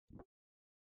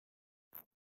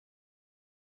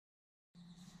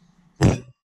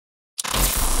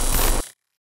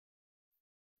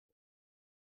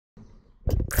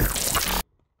You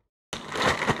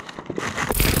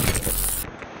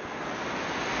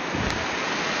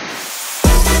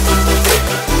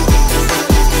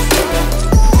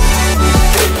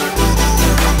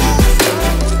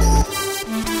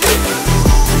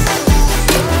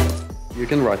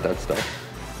can write that stuff.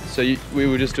 So we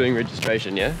were just doing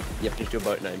registration, yeah? Yep. Just your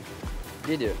boat name.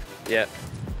 Did you? Yeah.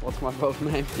 What's my boat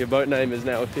name? Your boat name is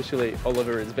now officially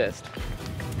Oliver is Best.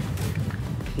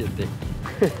 You dick.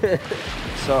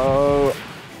 So,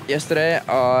 yesterday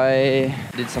I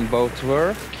did some boat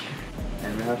work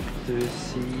and we have to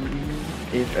see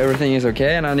if everything is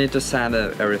okay, and I need to sand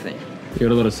everything. You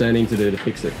got a lot of sanding to do to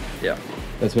fix it. Yeah.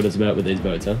 That's what it's about with these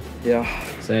boats, huh? Yeah.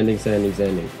 Sanding, sanding,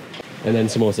 sanding. And then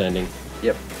some more sanding.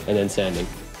 Yep. And then sanding.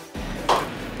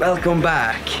 Welcome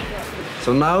back.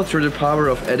 So now through the power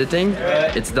of editing,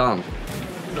 it's done.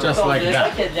 Just like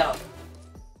that.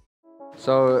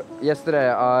 So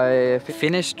yesterday I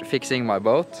finished fixing my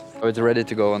boat. So it's ready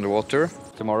to go underwater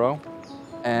tomorrow.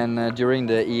 And during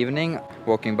the evening,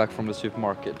 walking back from the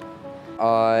supermarket,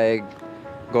 I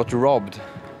got robbed.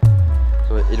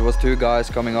 So it was two guys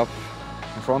coming up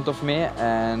in front of me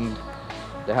and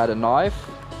they had a knife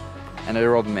and they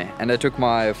robbed me. And they took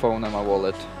my phone and my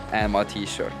wallet and my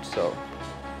t-shirt. So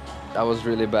that was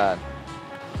really bad.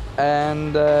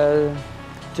 And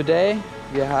today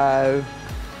we have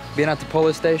been at the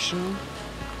police station,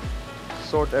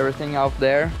 sort everything out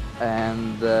there,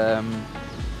 and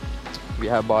we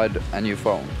have bought a new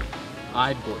phone.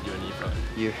 I bought you a new phone.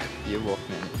 You bought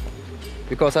me a new phone.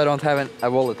 Because I don't have a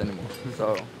wallet anymore,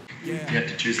 so... You had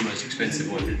to choose the most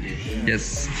expensive one, didn't you?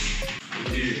 Yes.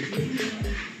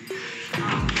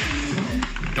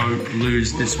 Don't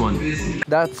lose this one.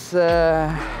 That's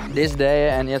this day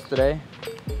and yesterday.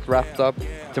 It's wrapped up.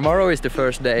 Tomorrow is the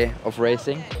first day of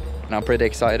racing, and I'm pretty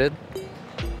excited.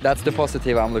 That's the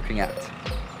positive I'm looking at.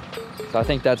 So I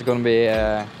think that's gonna be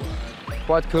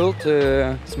quite cool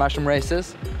to smash some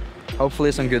races.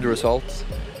 Hopefully some good results.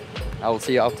 I will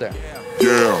see you out there.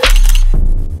 Yeah.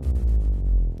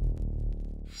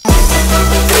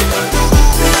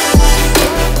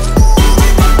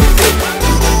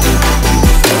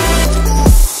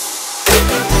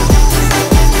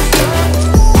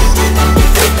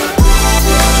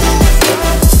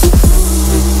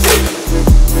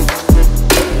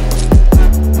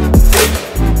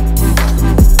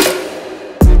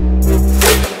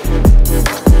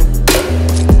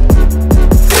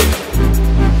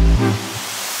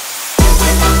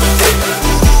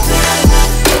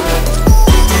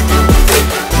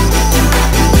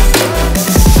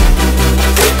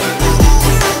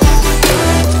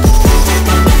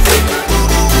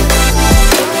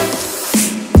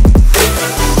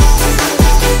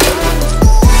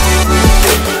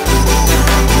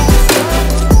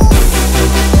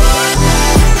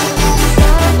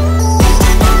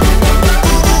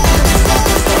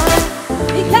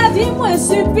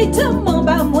 Subitement,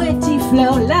 bah, moi, petit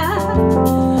fleur là,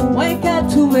 moi, qu'a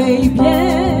trouvé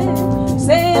bien,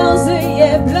 c'est un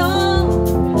œillet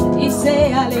blanc, il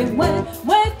s'est allé, moi,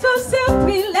 tout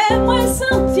surpris, les moi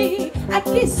senti, à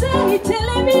qui ça était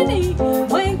les mini,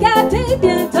 moi, gardé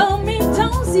bien dans mes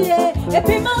tansiers, et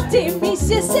puis menti,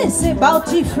 monsieur, c'est pas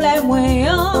petit fleur, moi,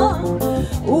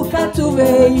 ou qu'a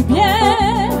trouvé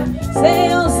bien, c'est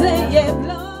un œillet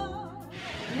blanc.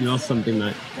 You lost something,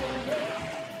 mate.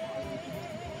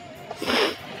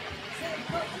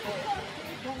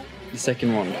 The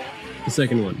second one. The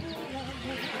second one.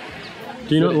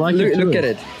 Do you not like it? Look at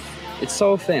it. It's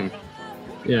so thin.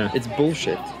 Yeah. It's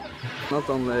bullshit. Not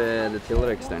only the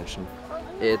tiller extension,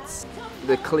 it's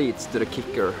the cleats to the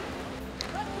kicker.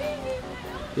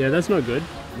 Yeah, that's not good.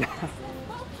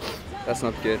 That's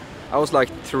not good. I was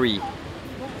like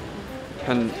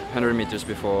 300 meters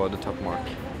before the top mark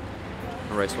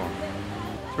on race one.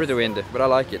 It's pretty windy, but I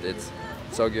like it. It's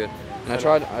so good. And I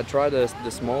tried the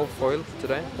small foil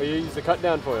today. Oh, you used the cut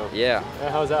down foil? Yeah.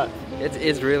 How's that?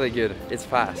 It's really good. It's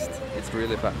fast. It's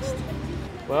really fast.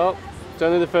 Well, it's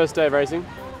only the first day of racing,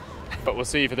 but we'll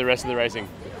see you for the rest of the racing.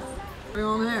 What's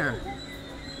going on here?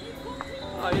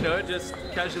 You know, just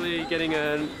casually getting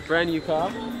a brand new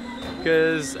car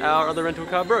because our other rental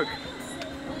car broke.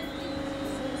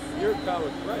 Your car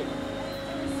was great.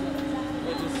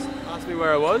 They just asked me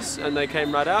where I was and they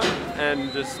came right out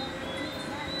and just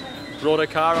brought a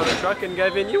car on a truck and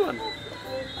gave me a new one.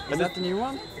 Is that the new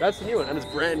one? That's the new one, and it's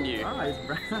brand new. Ah, it's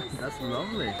brand. That's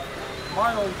lovely.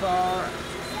 My old car.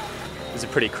 It's a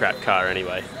pretty crap car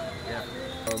anyway. Yeah.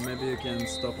 So maybe you can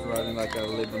stop driving like a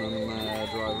Lebanon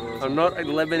driver. I'm not a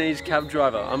Lebanese cab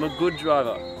driver. I'm a good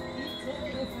driver.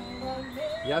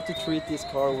 You have to treat this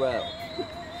car well.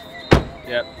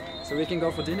 Yep. So we can go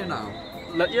for dinner now.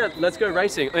 let's go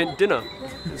racing. I mean, dinner.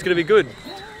 It's gonna be good.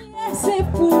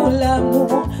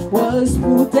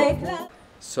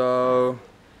 So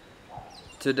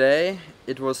today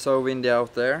it was so windy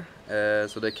out there,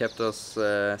 so they kept us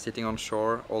sitting on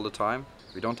shore all the time.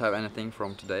 We don't have anything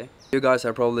from today. You guys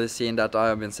have probably seen that I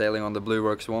have been sailing on the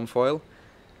Blueworks one foil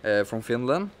from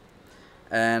Finland,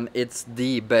 and it's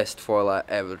the best foil I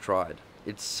ever tried.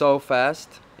 It's so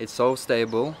fast, it's so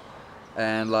stable,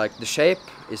 and like the shape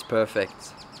is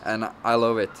perfect, and I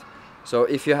love it. So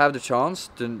if you have the chance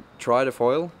to try the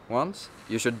foil once,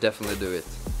 you should definitely do it.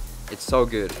 It's so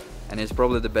good, and it's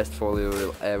probably the best foil you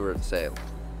will ever sail.